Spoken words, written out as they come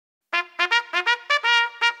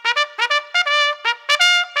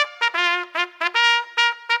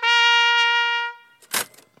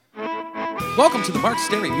Welcome to the Mark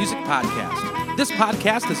Stary Music Podcast. This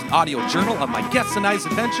podcast is an audio journal of my guests and I's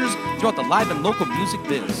adventures throughout the live and local music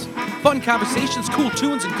biz. Fun conversations, cool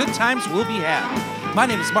tunes, and good times will be had. My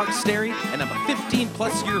name is Mark Stary, and I'm a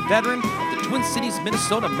 15-plus year veteran of the Twin Cities,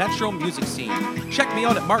 Minnesota metro music scene. Check me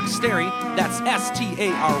out at Mark Stary, that's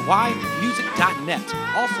S-T-A-R-Y, music.net.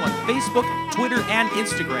 Also on Facebook, Twitter, and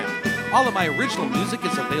Instagram. All of my original music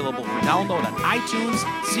is available for download on iTunes,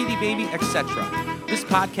 CD Baby, etc. This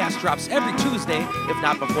podcast drops every Tuesday, if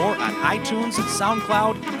not before, on iTunes,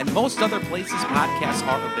 SoundCloud, and most other places podcasts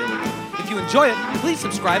are available. If you enjoy it, please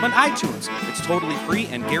subscribe on iTunes. It's totally free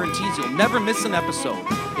and guarantees you'll never miss an episode.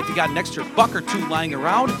 If you got an extra buck or two lying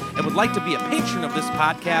around and would like to be a patron of this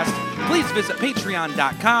podcast, please visit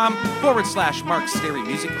patreon.com/Mark Stary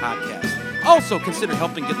Music Podcast. Also, consider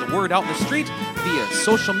helping get the word out in the street via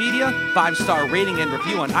social media, 5-star rating and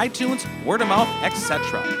review on iTunes, word of mouth,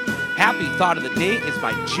 etc. Happy Thought of the Day is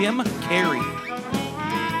by Jim Carrey.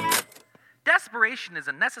 Desperation is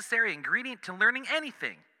a necessary ingredient to learning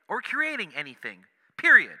anything or creating anything,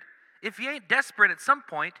 period. If you ain't desperate at some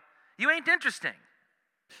point, you ain't interesting.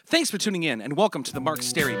 Thanks for tuning in, and welcome to the Mark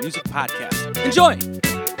Stary Music Podcast. Enjoy!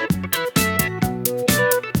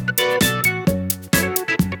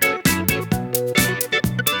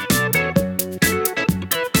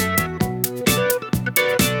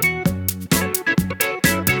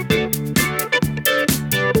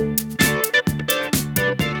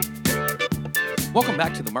 Welcome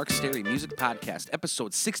back to the Mark Stary Music Podcast,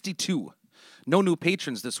 episode 62. No new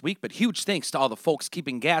patrons this week, but huge thanks to all the folks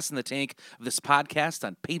keeping gas in the tank of this podcast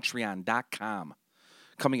on patreon.com.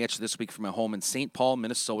 Coming at you this week from my home in St. Paul,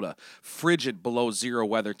 Minnesota. Frigid below zero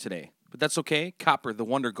weather today. But that's okay. Copper, the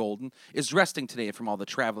Wonder Golden, is resting today from all the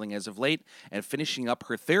traveling as of late and finishing up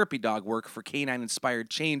her therapy dog work for Canine-Inspired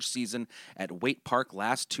Change season at Waite Park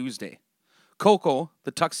last Tuesday. Coco,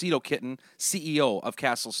 the tuxedo kitten, CEO of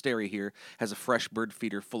Castle Stary here, has a fresh bird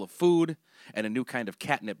feeder full of food and a new kind of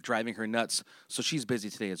catnip driving her nuts, so she's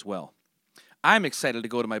busy today as well. I'm excited to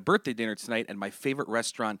go to my birthday dinner tonight at my favorite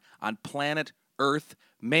restaurant on planet Earth,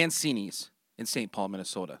 Mancini's, in St. Paul,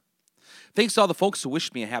 Minnesota. Thanks to all the folks who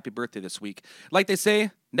wished me a happy birthday this week. Like they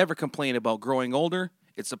say, never complain about growing older.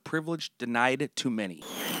 It's a privilege denied to many.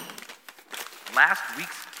 Last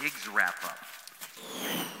week's gigs wrap-up.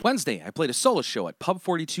 Wednesday, I played a solo show at Pub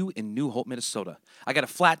 42 in New Hope, Minnesota. I got a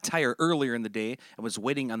flat tire earlier in the day and was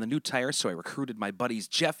waiting on the new tire, so I recruited my buddies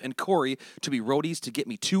Jeff and Corey to be roadies to get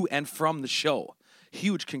me to and from the show.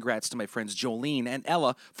 Huge congrats to my friends Jolene and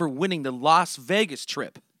Ella for winning the Las Vegas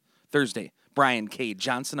trip. Thursday, Brian K.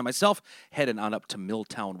 Johnson and myself headed on up to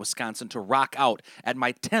Milltown, Wisconsin to rock out at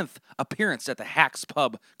my 10th appearance at the Hacks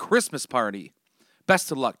Pub Christmas party.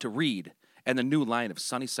 Best of luck to Reed and the new line of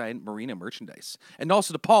Sunnyside Marina merchandise. And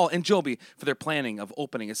also to Paul and Joby for their planning of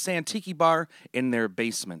opening a Santiki bar in their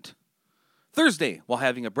basement. Thursday, while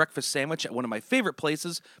having a breakfast sandwich at one of my favorite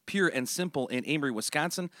places, Pure and Simple in Amory,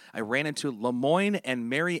 Wisconsin, I ran into Lemoyne and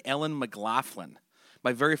Mary Ellen McLaughlin,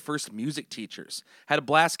 my very first music teachers. Had a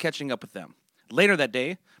blast catching up with them. Later that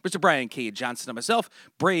day, Mr. Brian K. Johnson and myself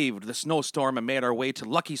braved the snowstorm and made our way to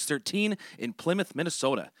Lucky's 13 in Plymouth,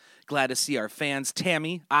 Minnesota. Glad to see our fans,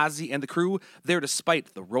 Tammy, Ozzy, and the crew there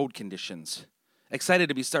despite the road conditions. Excited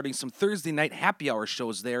to be starting some Thursday night happy hour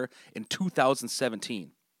shows there in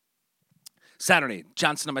 2017. Saturday,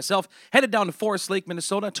 Johnson and myself headed down to Forest Lake,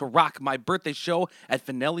 Minnesota to rock my birthday show at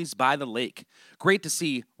Finelli's by the Lake. Great to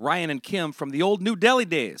see Ryan and Kim from the old New Delhi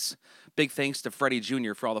days. Big thanks to Freddie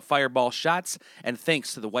Jr. for all the fireball shots, and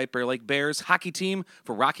thanks to the White Bear Lake Bears hockey team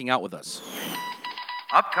for rocking out with us.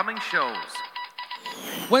 Upcoming shows.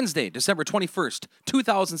 Wednesday, December 21st,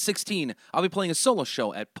 2016, I'll be playing a solo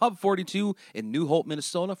show at Pub 42 in New Hope,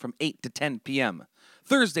 Minnesota from 8 to 10 p.m.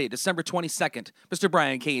 Thursday, December 22nd, Mr.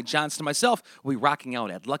 Brian K. Johnson and myself will be rocking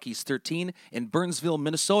out at Lucky's 13 in Burnsville,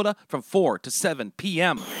 Minnesota from 4 to 7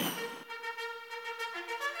 p.m.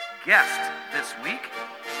 Guest this week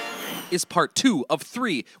is part 2 of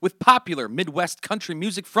 3 with popular Midwest country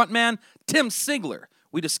music frontman Tim Sigler.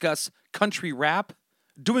 We discuss country rap,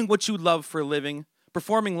 doing what you love for a living,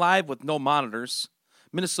 performing live with no monitors,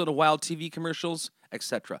 Minnesota Wild TV commercials,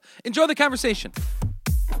 etc. Enjoy the conversation.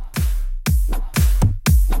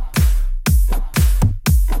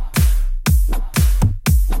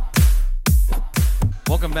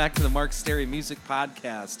 Welcome back to the Mark Stary Music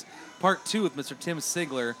Podcast, part 2 with Mr. Tim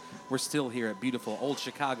Sigler. We're still here at beautiful Old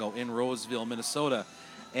Chicago in Roseville, Minnesota,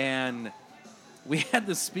 and we had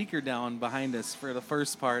the speaker down behind us for the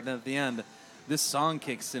first part, and at the end, this song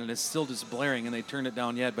kicks in, and it's still just blaring, and they turned it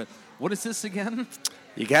down yet, but what is this again?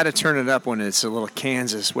 You got to turn it up when it's a little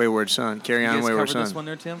Kansas Wayward Son. Carry on, Wayward Son. You guys covered this one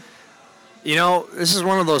there, Tim? You know, this is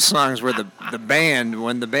one of those songs where the band,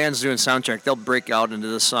 when the band's doing sound check, they'll break out into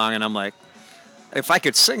this song, and I'm like, if I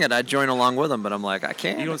could sing it, I'd join along with them, but I'm like, I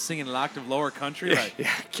can't. You don't sing in an octave lower country? Like,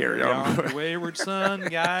 Yeah, carry on on. your wayward son,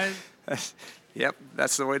 guys. Yep,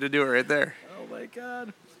 that's the way to do it right there. Oh, my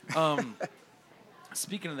God.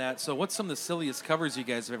 Speaking of that, so what's some of the silliest covers you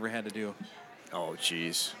guys have ever had to do? Oh,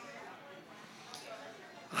 jeez.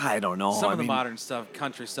 I don't know. Some of the modern stuff,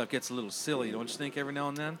 country stuff, gets a little silly, don't you think, every now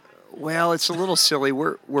and then? Well, it's a little silly.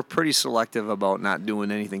 We're pretty selective about not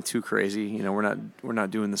doing anything too crazy. You know, we're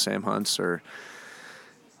not doing the Sam Hunts or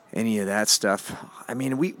any of that stuff. I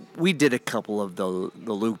mean, we did a couple of the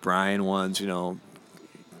Luke Bryan ones, you know,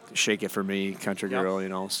 Shake It For Me, Country Girl, you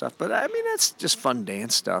know, stuff. But I mean, that's just fun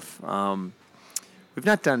dance stuff. We've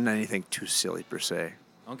not done anything too silly per se.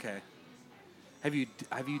 Okay.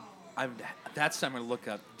 That's time to look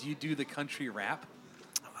up. Do you do the country rap?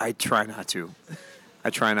 I try not to.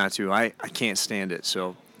 I can't stand it.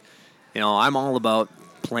 So, you know, I'm all about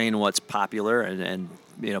playing what's popular and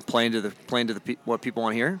you know, playing to the what people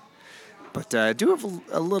want to hear. But I do have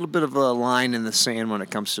a little bit of a line in the sand when it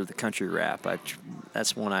comes to the country rap.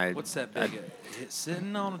 That's one I. What's that big?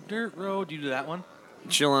 Sitting on a dirt road. Do you do that one?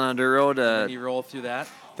 Chilling on the road. Can you roll through that?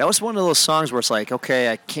 That was one of those songs where it's like,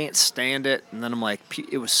 okay, I can't stand it, and then I'm like,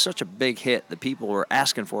 it was such a big hit that people were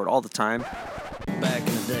asking for it all the time. Back in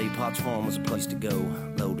the day, Potts Farm was a place to go.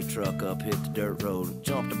 Load the truck up, hit the dirt road.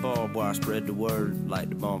 Jump the barbed wire, spread the word. Light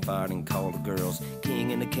the bonfire and call the girls.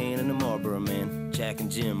 King and the can and the Marlboro man. Jack and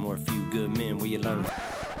Jim were a few good men where you learn.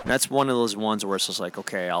 That's one of those ones where it's just like,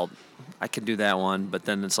 okay, I can do that one, but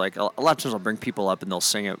then it's like a lot of times I'll bring people up and they'll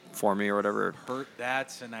sing it for me or whatever. Bert,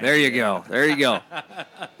 that's an idea. There you go.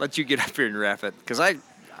 Let you get up here and rap it, because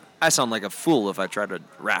I sound like a fool if I try to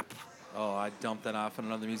rap. Oh, I dumped that off on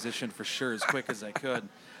another musician for sure as quick as I could.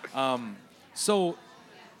 So,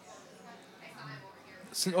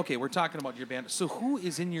 okay, we're talking about your band. So who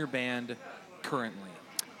is in your band currently?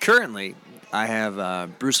 Currently, I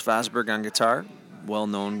have Bruce Fosberg on guitar,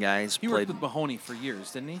 well-known guy. He worked with Mahoney for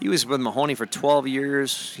years, didn't he? He was with Mahoney for 12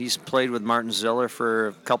 years. He's played with Martin Ziller for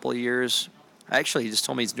a couple of years. Actually, he just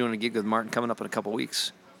told me he's doing a gig with Martin coming up in a couple of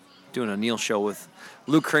weeks, doing a Neil show with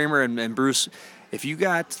Luke Kramer and Bruce. If you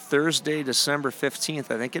got Thursday, December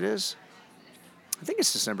 15th, I think it is. I think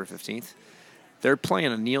it's December 15th. They're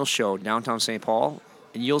playing a Neil show downtown St. Paul,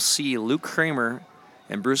 and you'll see Luke Kramer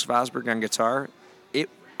and Bruce Fosberg on guitar.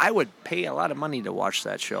 I would pay a lot of money to watch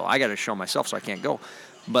that show. I got a show myself, so I can't go.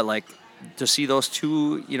 But, like, to see those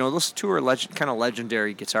two, you know, those two are kind of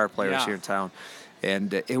legendary guitar players here in town.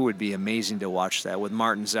 And it would be amazing to watch that with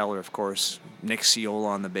Martin Zeller, of course, Nick Ciola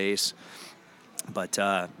on the bass. But,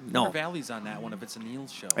 no. Valley's on that one if it's a Neil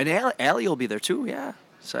show. And Allie will be there, too, yeah.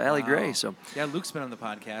 So Allie Gray. So yeah, Luke's been on the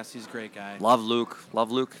podcast. He's a great guy. Love Luke.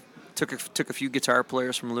 Took a few guitar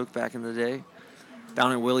players from Luke back in the day.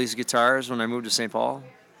 Down at Willie's Guitars when I moved to St. Paul.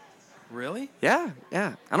 Really? Yeah.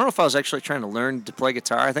 I don't know if I was actually trying to learn to play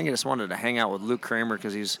guitar. I think I just wanted to hang out with Luke Kramer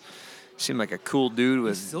because he seemed like a cool dude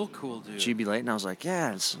with still cool dude. GB Layton. I was like,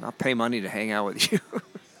 yeah, I'll pay money to hang out with you.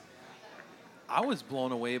 I was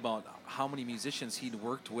blown away about how many musicians he'd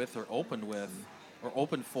worked with or opened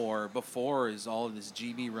for before all of his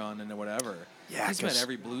GB run and whatever. Yeah, he's met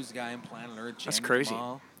every blues guy in Planet Earth. That's crazy.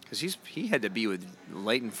 Because he had to be with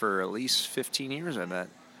Layton for at least 15 years, I bet.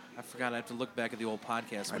 I forgot. I have to look back at the old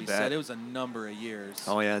podcast. But he said it was a number of years.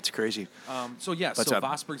 Oh, yeah, it's crazy. So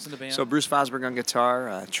Fosberg's in the band. So Bruce Fosberg on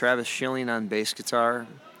guitar, Travis Schilling on bass guitar,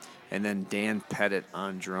 and then Dan Pettit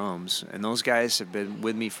on drums. And those guys have been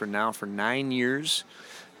with me for 9 years,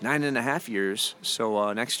 9.5 years.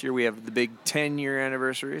 So next year we have the big 10-year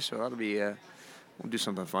anniversary. So that'll be, we'll do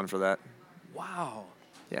something fun for that. Wow.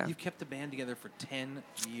 Yeah. You've kept the band together for 10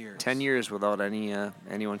 years. 10 years without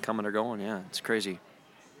anyone coming or going. Yeah, it's crazy.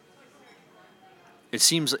 It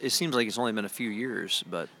seems like it's only been a few years,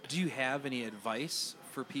 but... Do you have any advice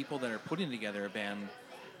for people that are putting together a band,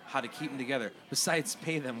 how to keep them together, besides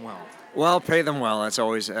pay them well? Well, pay them well. That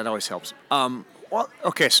always helps. Well,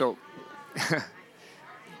 okay, so...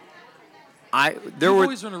 You've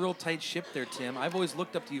always run a real tight ship there, Tim. I've always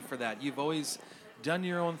looked up to you for that. You've always done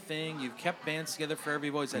your own thing. You've kept bands together forever.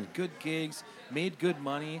 You've always had good gigs, made good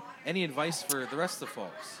money. Any advice for the rest of the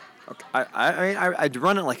folks? Okay. I'd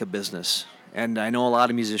run it like a business. And I know a lot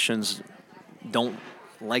of musicians don't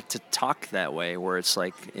like to talk that way, where it's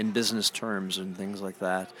like in business terms and things like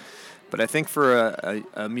that. But I think for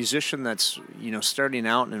a musician that's, you know, starting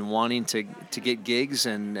out and wanting to get gigs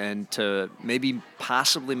and to maybe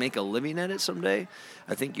possibly make a living at it someday,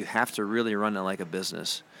 I think you have to really run it like a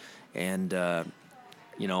business. And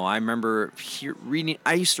I remember reading.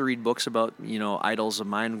 I used to read books about idols of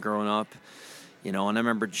mine growing up. And I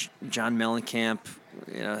remember John Mellencamp,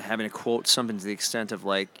 having a quote something to the extent of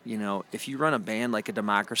like, if you run a band like a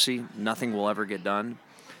democracy, nothing will ever get done.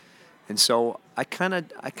 And so I kind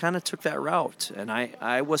of took that route, and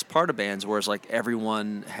I was part of bands where it's like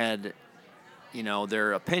everyone had,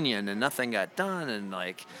 their opinion and nothing got done, and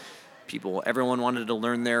like everyone wanted to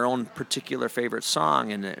learn their own particular favorite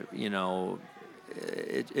song, and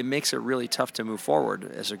it makes it really tough to move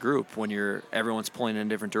forward as a group when everyone's pulling in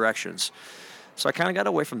different directions. So I kind of got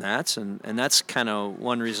away from that, and that's kind of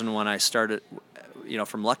one reason when I started,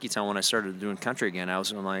 from Lucky Town, when I started doing country again, I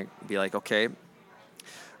was going to be like, okay,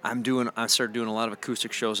 I started doing a lot of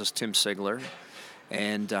acoustic shows as Tim Sigler,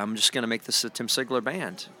 and I'm just going to make this a Tim Sigler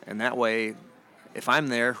band. And that way, if I'm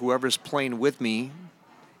there, whoever's playing with me,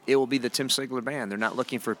 it will be the Tim Sigler band. They're not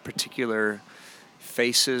looking for particular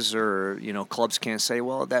faces, or clubs can't say,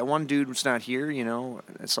 well, that one dude was not here.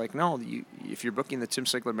 It's like, no, if you're booking the Tim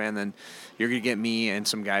Sigler band, then you're gonna get me and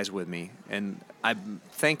some guys with me. And I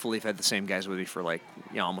thankfully have had the same guys with me for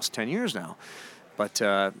almost 10 years now. But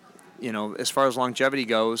as far as longevity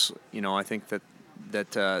goes, I think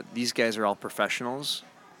that these guys are all professionals,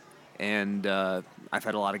 and I've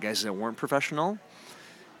had a lot of guys that weren't professional,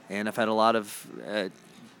 and I've had a lot of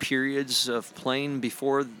periods of playing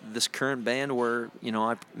before this current band where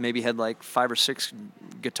I maybe had like 5 or 6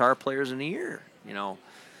 guitar players in a year,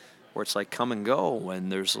 where it's like come and go. When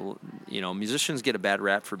there's musicians get a bad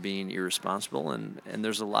rap for being irresponsible, and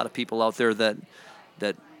there's a lot of people out there that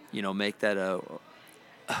make that a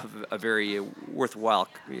very worthwhile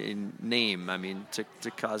name. I mean,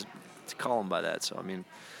 to call them by that. So I mean,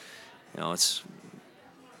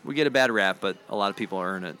 we get a bad rap, but a lot of people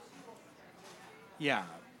earn it. Yeah,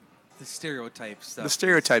 the stereotype stuff. The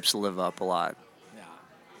stereotypes live up a lot. Yeah,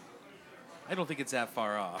 I don't think it's that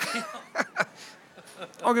far off.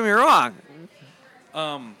 Don't get me wrong.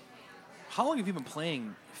 How long have you been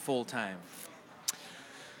playing full time?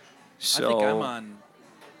 So I think I'm on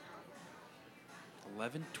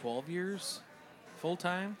 11, 12 years full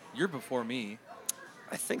time. You're before me.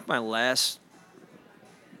 I think my last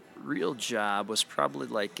real job was probably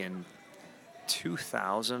like in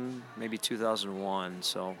 2000, maybe 2001.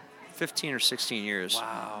 So 15 or 16 years.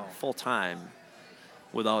 Wow. Full time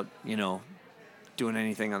without, doing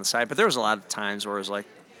anything on the side. But there was a lot of times where it was like,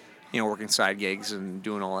 working side gigs and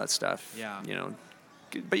doing all that stuff. Yeah.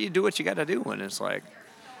 But you do what you got to do, and it's like.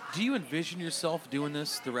 Do you envision yourself doing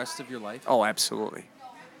this the rest of your life? Oh, absolutely.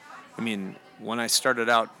 I mean, when I started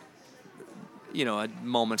out, at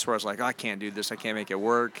moments where I was like, oh, I can't do this, I can't make it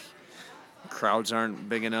work. Crowds aren't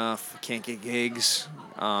big enough, can't get gigs.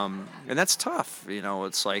 And that's tough.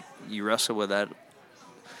 It's like you wrestle with that,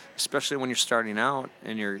 especially when you're starting out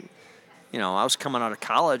and you're, I was coming out of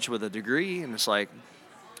college with a degree, and it's like,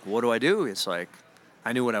 what do I do? It's like,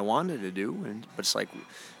 I knew what I wanted to do, but it's like,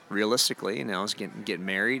 realistically, I was getting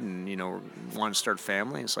married and, wanting to start a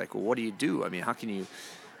family. It's like, well, what do you do? I mean, how can you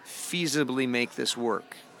feasibly make this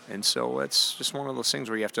work? And so it's just one of those things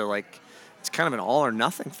where you have to it's kind of an all or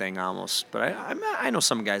nothing thing almost. But I know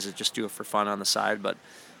some guys that just do it for fun on the side. But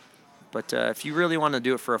if you really want to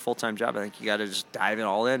do it for a full-time job, I think you got to just dive it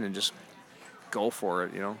all in and just go for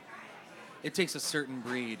it, It takes a certain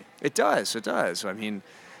breed. It does. I mean,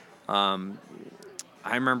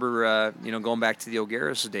 I remember, going back to the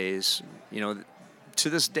O'Gara's days, to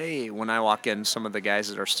this day, when I walk in, some of the guys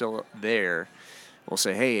that are still there will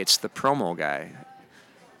say, hey, it's the promo guy.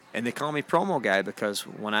 And they call me promo guy because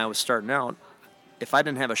when I was starting out, if I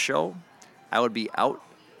didn't have a show, I would be out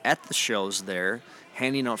at the shows there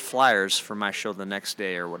handing out flyers for my show the next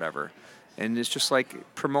day or whatever. And it's just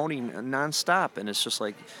like promoting nonstop. And it's just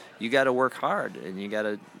like, you got to work hard, and you got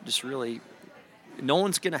to just really, no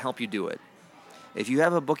one's going to help you do it. If you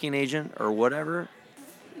have a booking agent or whatever,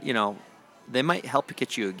 they might help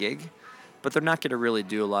get you a gig, but they're not going to really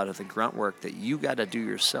do a lot of the grunt work that you got to do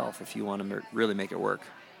yourself if you want to really make it work.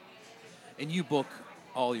 And you book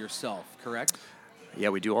all yourself, correct? Yeah,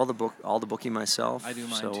 we do all the booking myself. I do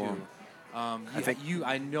mine too.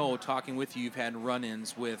 I know, talking with you, you've had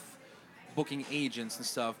run-ins with booking agents and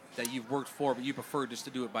stuff that you've worked for, but you prefer just to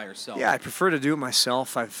do it by yourself. Yeah, I prefer to do it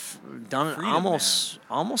myself. I've done it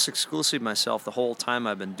almost exclusively myself the whole time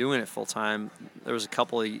I've been doing it full time. There was a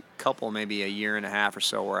couple, maybe a year and a half or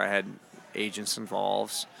so, where I had agents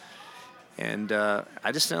involved, and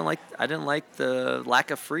I just didn't like the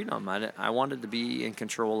lack of freedom. I wanted to be in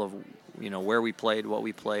control of where we played, what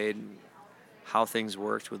we played, how things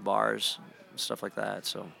worked with bars, stuff like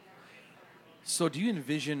that. So do you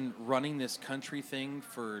envision running this country thing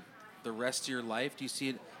for the rest of your life? Do you see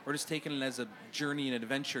it, or just taking it as a journey and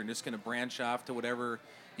adventure and just going to branch off to whatever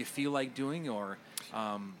you feel like doing? Or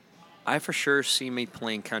I for sure see me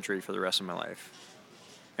playing country for the rest of my life.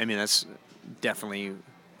 I mean, that's definitely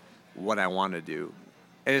what I want to do.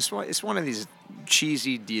 And it's one of these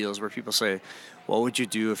cheesy deals where people say, what would you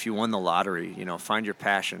do if you won the lottery? You know, find your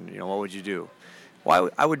passion. You know, what would you do? Well,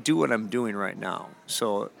 I would do what I'm doing right now.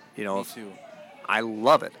 So, you know, me too. I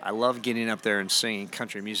love it. I love getting up there and singing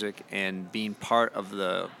country music and being part of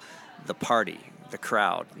the party, the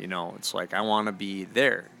crowd. You know, it's like I want to be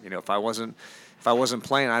there. You know, if I wasn't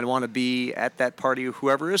playing, I'd want to be at that party.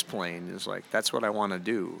 Whoever is playing is like, that's what I want to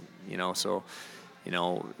do. You know, so, you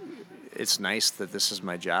know, it's nice that this is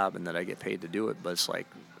my job and that I get paid to do it. But it's like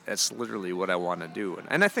that's literally what I want to do,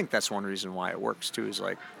 and I think that's one reason why it works too. Is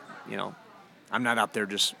like, you know, I'm not out there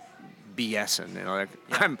just BSing. You know, like,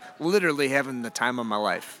 I'm literally having the time of my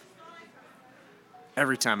life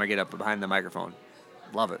every time I get up behind the microphone.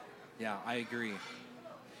 Love it. Yeah, I agree.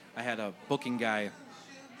 I had a booking guy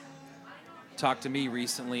talk to me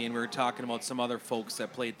recently, and we were talking about some other folks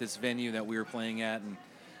that played this venue that we were playing at,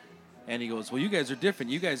 and he goes, well, you guys are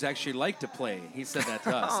different. You guys actually like to play. He said that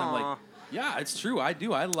to us. I'm like, yeah, it's true. I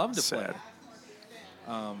do. I love to play.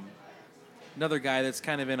 Another guy that's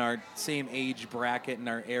kind of in our same age bracket in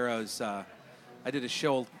our era is I did a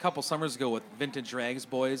show a couple summers ago with Vintage Rags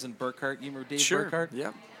Boys and Burkhart. You remember Dave Burkhart?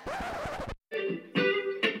 Yep.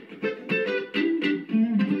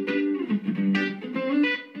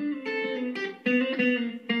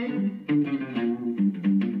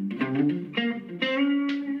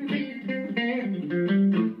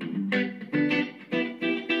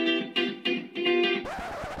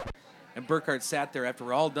 Burkhart sat there after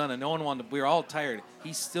we're all done, and no one wanted. We were all tired.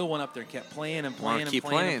 He still went up there, and kept playing and playing and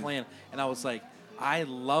playing and playing. And I was like, I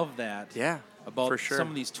love that. Yeah, about for sure. Some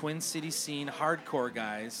of these Twin City scene hardcore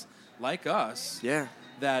guys like us. Yeah.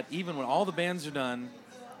 That even when all the bands are done,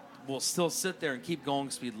 we'll still sit there and keep going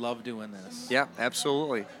because we love doing this. Yeah,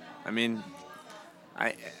 absolutely. I mean,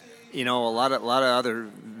 you know, a lot of other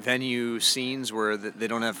venue scenes where they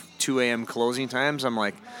don't have 2 a.m. closing times. I'm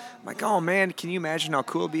like, oh man, can you imagine how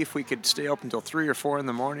cool it'd be if we could stay open until 3 or 4 in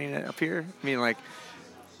the morning up here? I mean, like,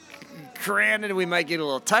 granted, we might get a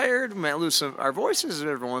little tired, we might lose some our voices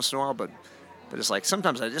every once in a while, but it's like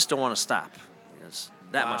sometimes I just don't want to stop. It's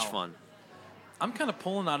that much fun. I'm kind of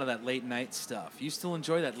pulling out of that late night stuff. You still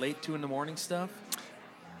enjoy that late 2 in the morning stuff?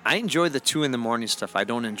 I enjoy the 2 in the morning stuff. I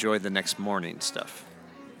don't enjoy the next morning stuff.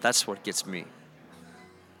 That's what gets me.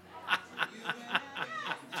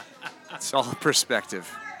 It's all perspective.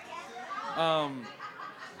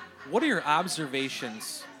 What are your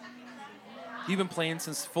observations? You've been playing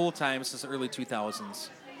since full time since the early 2000s.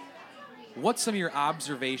 What's some of your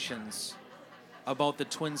observations about the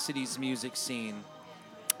Twin Cities music scene?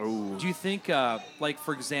 Ooh. Do you think, like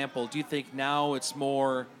for example, do you think now it's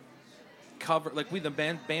more cover? Like the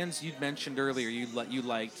bands you'd mentioned earlier, you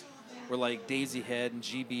liked were like Daisy Head and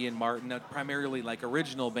GB and Martin, primarily like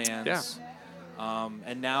original bands. Yeah.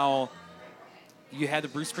 And now you had the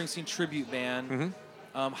Bruce Springsteen tribute band.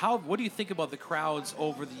 Mm-hmm. What do you think about the crowds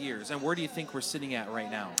over the years, and where do you think we're sitting at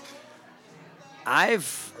right now?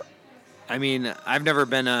 I've never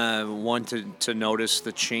been one to notice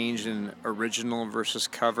the change in original versus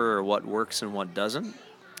cover or what works and what doesn't.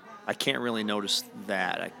 I can't really notice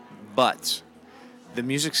that. But the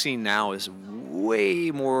music scene now is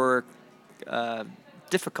way more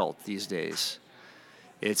difficult these days.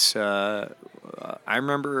 It's I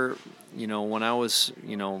remember, you know, when I was,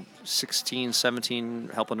 16,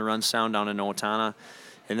 17, helping to run sound down in Owatonna.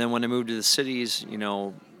 And then when I moved to the cities,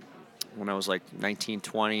 when I was like 19,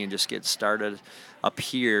 20 and just get started up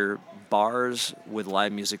here, bars with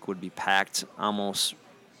live music would be packed. Almost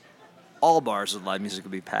all bars with live music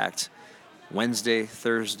would be packed. Wednesday,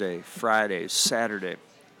 Thursday, Friday, Saturday,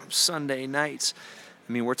 Sunday nights.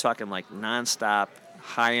 I mean, we're talking like nonstop,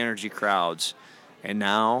 high energy crowds. And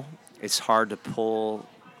now it's hard to pull,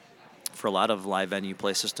 for a lot of live venue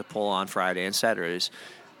places, to pull on Friday and Saturdays.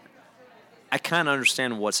 I kind of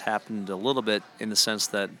understand what's happened a little bit in the sense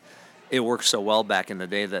that it worked so well back in the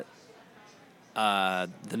day that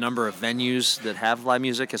the number of venues that have live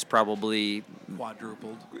music has probably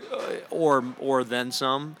quadrupled, or then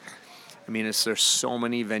some. I mean, there's so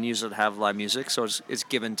many venues that have live music, so it's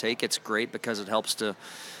give and take. It's great because it helps to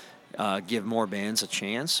give more bands a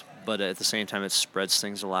chance, but at the same time, it spreads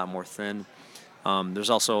things a lot more thin. There's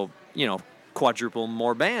also, quadruple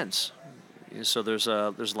more bands, so there's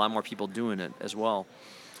a lot more people doing it as well.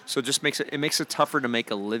 So it just makes it tougher to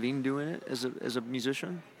make a living doing it as a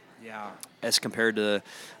musician. Yeah. As compared to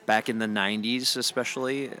back in the 90s,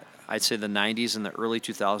 especially, I'd say the 90s and the early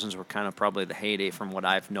 2000s were kind of probably the heyday from what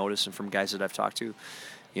I've noticed and from guys that I've talked to.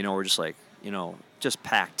 We're just like, just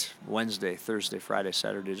packed Wednesday, Thursday, Friday,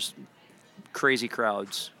 Saturday, just crazy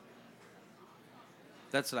crowds.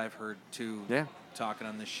 That's what I've heard too. Yeah. Talking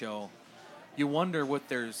on this show, you wonder what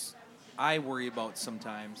I worry about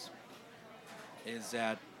sometimes is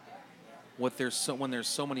that when there's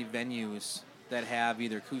so many venues that have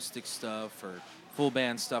either acoustic stuff or full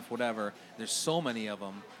band stuff, whatever. There's so many of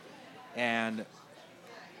them, and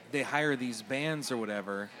they hire these bands or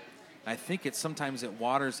whatever. I think sometimes it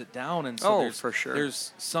waters it down, and so for sure.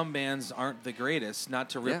 There's some bands aren't the greatest. Not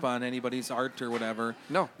to rip on anybody's art or whatever.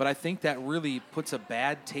 No. But I think that really puts a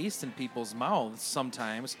bad taste in people's mouths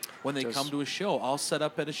sometimes when they come to a show. I'll set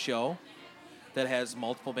up at a show that has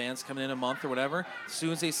multiple bands coming in a month or whatever. As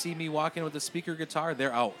soon as they see me walk in with a speaker guitar,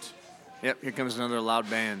 they're out. Yep. Here comes another loud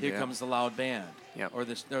band. Here comes the loud band. Yep. Or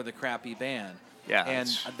the crappy band. Yeah, and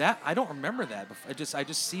that I don't remember that. I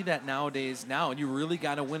just see that nowadays and you really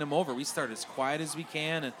got to win them over. We start as quiet as we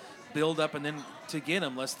can and build up, and then to get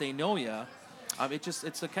them, unless they know you,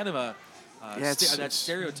 it's a kind of a that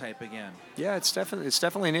stereotype again. Yeah, it's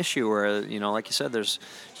definitely an issue where like you said, there's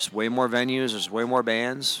just way more venues, there's way more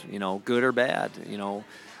bands, good or bad. It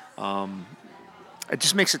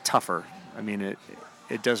just makes it tougher. I mean,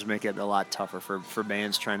 it does make it a lot tougher for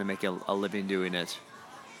bands trying to make a living doing it.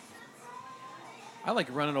 I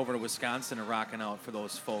like running over to Wisconsin and rocking out for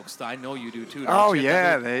those folks. I know you do too. Oh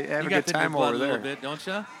yeah, they have a good time over there. A little bit, don't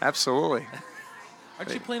you? Absolutely.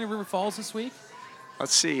 Aren't you playing in River Falls this week?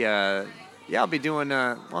 Let's see. I'll be doing.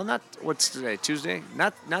 What's today? Tuesday?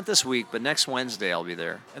 Not this week, but next Wednesday I'll be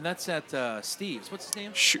there. And that's at Steve's. What's his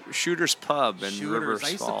name? Shooter's Pub in River Falls. I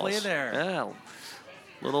used to play there. Yeah.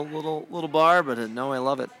 Little bar, but I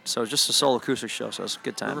love it. So just a solo acoustic show, so it's a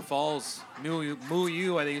good time. River Falls, Moo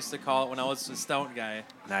U, I used to call it when I was a stout guy.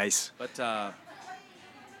 Nice. But I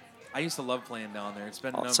used to love playing down there. It's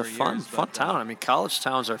been a number of years. It's a fun town. I mean, college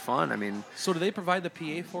towns are fun. I mean. So do they provide the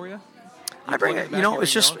PA for you? I bring it.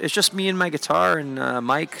 It's just me and my guitar and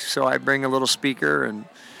Mike. So I bring a little speaker, and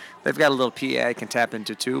they've got a little PA I can tap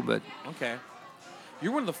into too. But okay,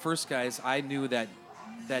 you're one of the first guys I knew that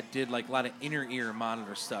did like a lot of inner ear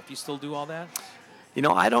monitor stuff. You still do all that?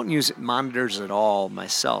 I don't use monitors at all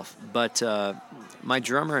myself, but my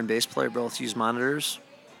drummer and bass player both use monitors.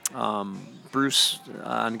 Bruce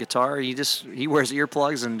on guitar, he wears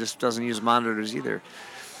earplugs and just doesn't use monitors either.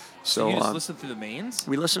 So you just listen through the mains?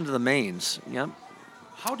 We listen to the mains. Yep.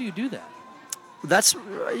 How do you do that? That's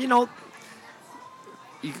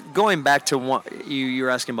going back to what you were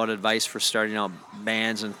asking about advice for starting out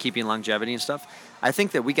bands and keeping longevity and stuff. I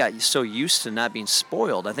think that we got so used to not being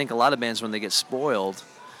spoiled. I think a lot of bands, when they get spoiled,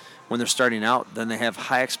 when they're starting out, then they have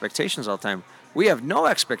high expectations all the time. We have no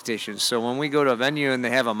expectations. So when we go to a venue and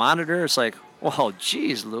they have a monitor, it's like, well,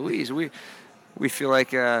 geez, Louise, we feel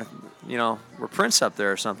like, we're Prince up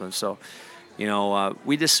there or something. So,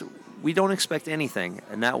 we don't expect anything.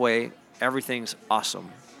 And that way, everything's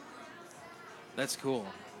awesome. That's cool.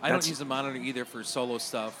 I don't use a monitor either for solo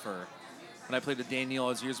stuff. Or when I played with Daniel,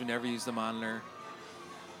 those years we never used the monitor.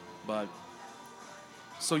 But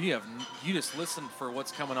so you just listen for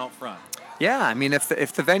what's coming out front. Yeah, I mean, if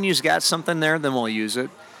the venue's got something there, then we'll use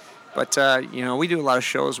it. But we do a lot of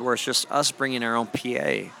shows where it's just us bringing our own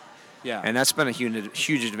PA. Yeah. And that's been a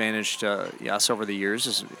huge advantage to us over the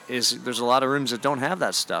years. Is there's a lot of rooms that don't have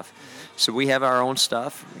that stuff, so we have our own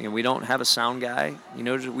stuff. We don't have a sound guy.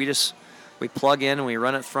 We plug in and we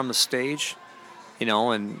run it from the stage.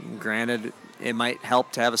 And granted, it might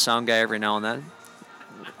help to have a sound guy every now and then.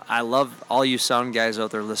 I love all you sound guys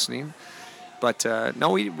out there listening, but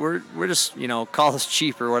no, we're just call us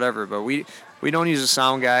cheap or whatever. But we don't use a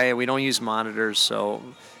sound guy. We don't use monitors, so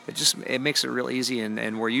it makes it real easy,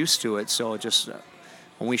 and we're used to it. So it just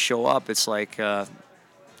when we show up, it's like it's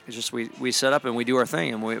just we set up and we do our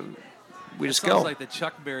thing, and we just go. Sounds like the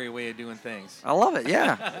Chuck Berry way of doing things. I love it.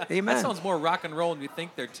 Yeah, amen. That sounds more rock and roll than you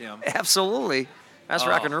think there, Tim. Absolutely, that's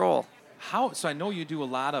rock and roll. So I know you do a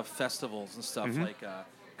lot of festivals and stuff like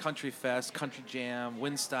Country Fest, Country Jam,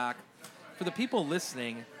 Windstock. For the people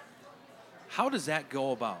listening, how does that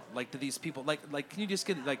go about? Like, do these people like? Can you just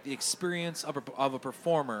get like the experience of a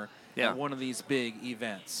performer at one of these big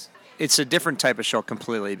events? It's a different type of show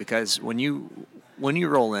completely, because when you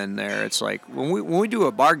roll in there, it's like when we do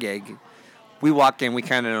a bar gig, we walk in, we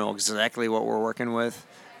kind of know exactly what we're working with.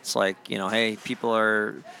 It's like, hey, people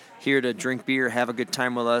are here to drink beer, have a good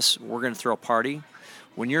time with us. We're going to throw a party.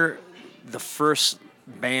 When you're the first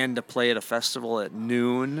band to play at a festival at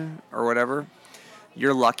noon or whatever,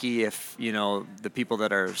 you're lucky if, the people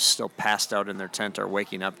that are still passed out in their tent are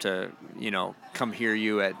waking up to, come hear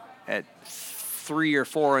you at at 3 or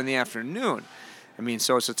 4 in the afternoon. I mean,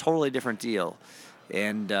 so it's a totally different deal.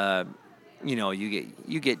 And, you know,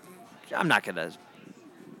 you get, I'm not going to,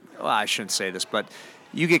 well, I shouldn't say this, but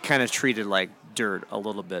you get kind of treated like dirt a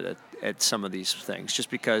little bit at some of these things, just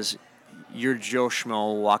because you're Joe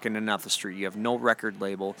Schmo walking in and out the street. You have no record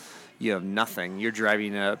label. You have nothing. You're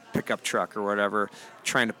driving a pickup truck or whatever,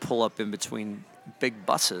 trying to pull up in between big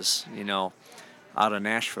buses, you know, out of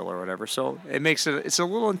Nashville or whatever. So it makes it's a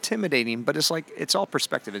little intimidating, but it's like, it's all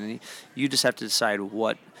perspective, and you just have to decide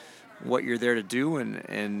what you're there to do.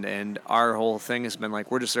 And our whole thing has been like,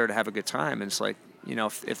 we're just there to have a good time. And it's like, you know,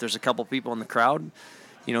 if there's a couple people in the crowd,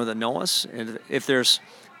 you know, that know us, and if there's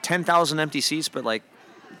 10,000 empty seats, but like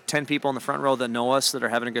 10 people in the front row that know us that are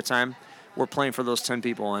having a good time, we're playing for those 10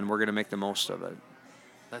 people, and we're going to make the most of it.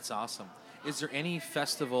 That's awesome. Is there any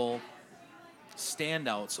festival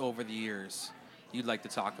standouts over the years you'd like to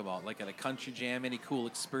talk about? Like at a country jam, any cool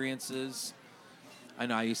experiences? I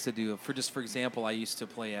know I used to do, for example, I used to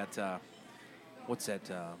play at,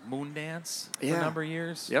 Moon Dance for a number of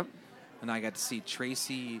years. Yep. And I got to see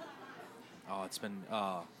Tracy,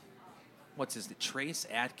 Trace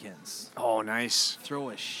Adkins. Oh, nice. Throw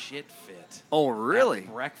a shit fit. Oh, really?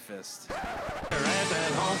 At breakfast.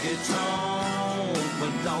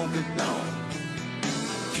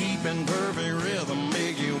 Keeping perfect rhythm,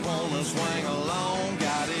 make you wanna swing along.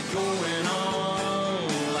 Got it going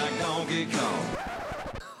on like Donkey Kong.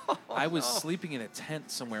 I was sleeping in a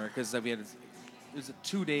tent somewhere because it was a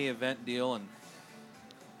 2-day event deal, and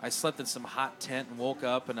I slept in some hot tent and woke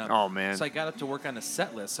up. And oh, man. So I got up to work on a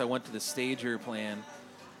set list. So I went to the stage we were playing,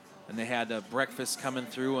 and they had a breakfast coming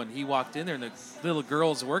through, and he walked in there, and the little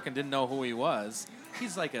girls working didn't know who he was.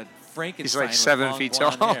 He's like a Frankenstein. He's like 7 feet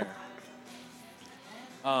tall.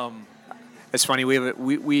 It's funny.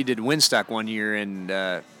 We did Windstock one year, and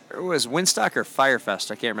it was Windstock or Firefest.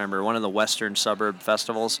 I can't remember. One of the western suburb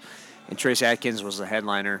festivals, and Trace Adkins was the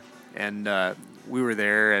headliner, and we were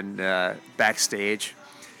there and backstage.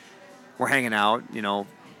 We're hanging out, you know,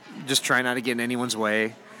 just trying not to get in anyone's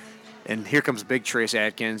way. And here comes big Trace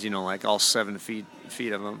Adkins, you know, like all 7 feet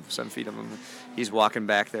of him. He's walking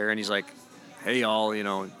back there, and he's like, "Hey, y'all," you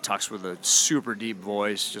know, talks with a super deep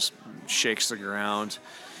voice, just shakes the ground,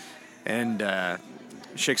 and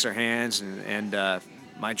shakes our hands. And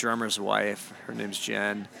my drummer's wife, her name's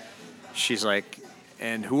Jen, she's like,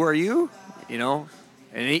 "And who are you?" You know,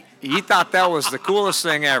 and he thought that was the coolest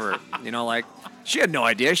thing ever, you know, like. She had no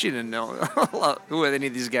idea. She didn't know who any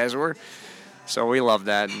of these guys were. So we loved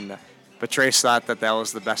that. But Trace thought that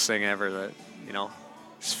was the best thing ever. That, you know,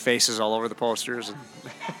 his face is all over the posters. And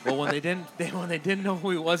well, when they didn't know who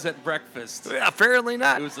he was at breakfast, yeah, apparently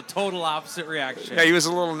not. It was the total opposite reaction. Yeah, he was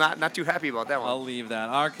a little not too happy about that one. I'll leave that.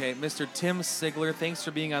 Okay, Mr. Tim Sigler, thanks for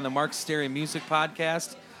being on the Mark Stary Music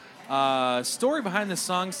Podcast. Story behind the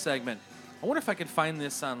song segment. I wonder if I could find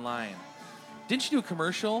this online. Didn't you do a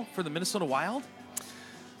commercial for the Minnesota Wild?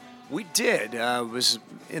 We did. It was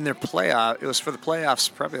in their playoff. It was for the playoffs.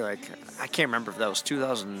 Probably like, I can't remember if that was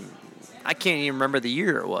 2000. I can't even remember the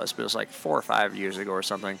year it was, but it was like 4 or 5 years ago or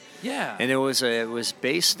something. Yeah. And it was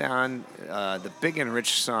based on the Big and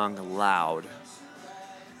Rich song "Loud,"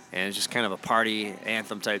 and it's just kind of a party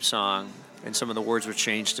anthem type song. And some of the words were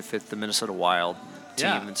changed to fit the Minnesota Wild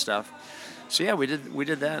team and stuff. So yeah, we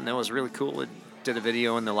did that, and that was really cool. It did a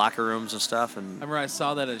video in the locker rooms and stuff. And I remember I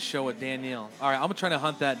saw that at a show with Danielle. All right, I'm going to try to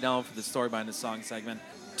hunt that down for the story behind the song segment.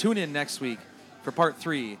 Tune in next week for part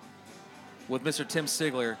 3 with Mr. Tim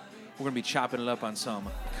Sigler. We're going to be chopping it up on some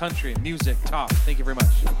country music talk. Thank you very much.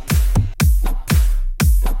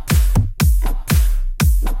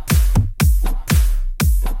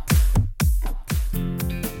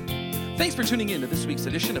 Thanks for tuning in to this week's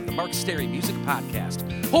edition of the Mark Stary Music Podcast.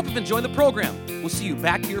 Hope you've enjoyed the program. We'll see you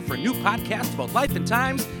back here for a new podcast about life and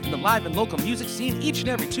times in the live and local music scene each and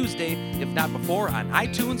every Tuesday, if not before, on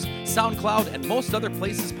iTunes, SoundCloud, and most other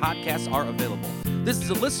places podcasts are available. This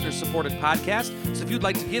is a listener-supported podcast, so if you'd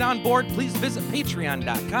like to get on board, please visit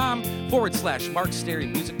patreon.com/Mark Stary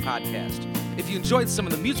Music Podcast. If you enjoyed some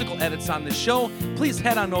of the musical edits on this show, please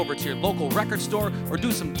head on over to your local record store or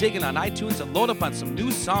do some digging on iTunes and load up on some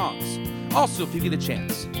new songs. Also, if you get a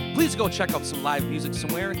chance, please go check out some live music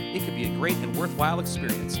somewhere. It could be a great and worthwhile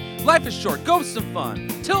experience. Life is short. Go have some fun.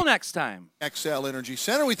 Till next time. XL Energy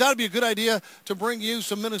Center. We thought it'd be a good idea to bring you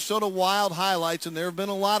some Minnesota Wild highlights, and there have been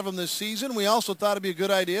a lot of them this season. We also thought it'd be a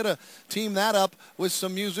good idea to team that up with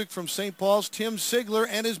some music from St. Paul's Tim Sigler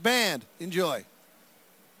and his band. Enjoy.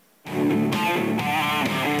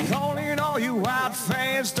 Calling all you Wild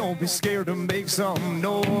fans, don't be scared to make some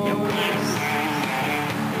noise.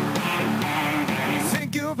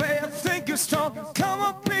 Think you're bad, think you're strong, come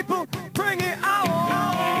up